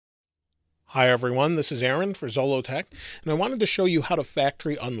Hi everyone, this is Aaron for Zolotech, and I wanted to show you how to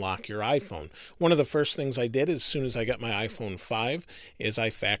factory unlock your iPhone. One of the first things I did as soon as I got my iPhone 5 is I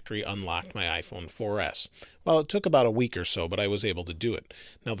factory unlocked my iPhone 4S. Well, it took about a week or so, but I was able to do it.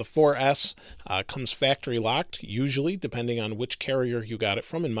 Now the 4S comes factory locked, usually, depending on which carrier you got it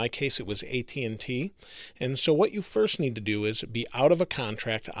from. In my case, it was AT&T. And so what you first need to do is be out of a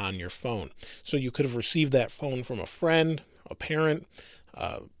contract on your phone. So you could have received that phone from a friend, a parent,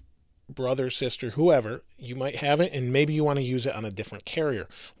 brother, sister, whoever. You might have it and maybe you want to use it on a different carrier.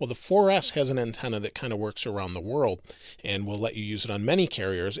 Well, the 4S has an antenna that kind of works around the world and will let you use it on many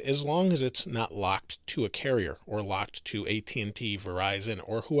carriers as long as it's not locked to a carrier or locked to AT&T, Verizon,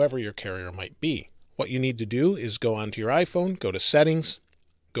 or whoever your carrier might be. What you need to do is go onto your iPhone, go to Settings,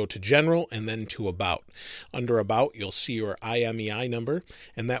 go to General, and then to About. Under About, you'll see your IMEI number,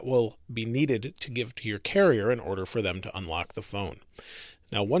 and that will be needed to give to your carrier in order for them to unlock the phone.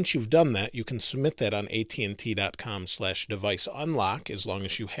 Now, once you've done that, you can submit that on att.com/device unlock as long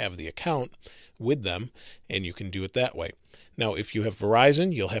as you have the account with them, and you can do it that way. Now, if you have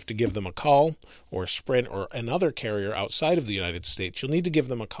Verizon, you'll have to give them a call, or Sprint, or another carrier outside of the United States. You'll need to give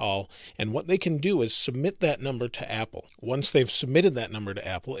them a call, and what they can do is submit that number to Apple. Once they've submitted that number to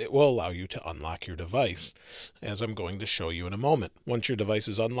Apple, it will allow you to unlock your device, as I'm going to show you in a moment. Once your device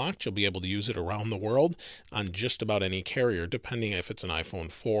is unlocked, you'll be able to use it around the world on just about any carrier, depending if it's an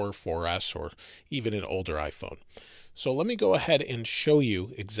iPhone 4, 4S, or even an older iPhone. So let me go ahead and show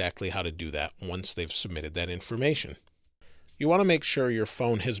you exactly how to do that once they've submitted that information. You want to make sure your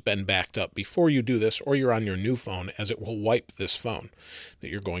phone has been backed up before you do this, or you're on your new phone, as it will wipe this phone that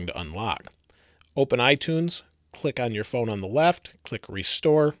you're going to unlock. Open iTunes, click on your phone on the left, click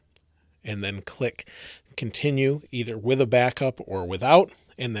Restore, and then click Continue, either with a backup or without,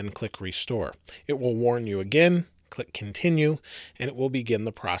 and then click Restore. It will warn you again, click Continue, and it will begin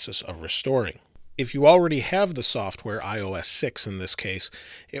the process of restoring. If you already have the software, iOS 6 in this case,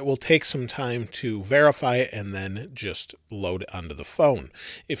 it will take some time to verify it and then just load it onto the phone.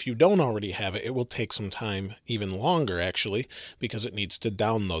 If you don't already have it, it will take some time, even longer actually, because it needs to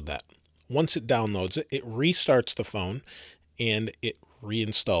download that. Once it downloads it, it restarts the phone and it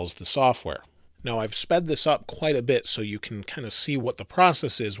reinstalls the software. Now, I've sped this up quite a bit so you can kind of see what the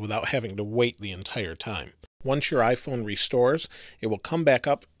process is without having to wait the entire time. Once your iPhone restores, it will come back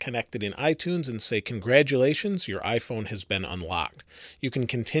up connected in iTunes and say, "Congratulations, your iPhone has been unlocked." You can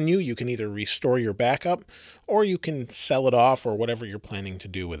continue. You can either restore your backup or you can sell it off or whatever you're planning to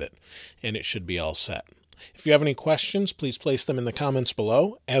do with it, and it should be all set. If you have any questions, please place them in the comments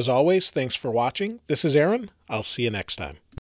below. As always, thanks for watching. This is Aaron. I'll see you next time.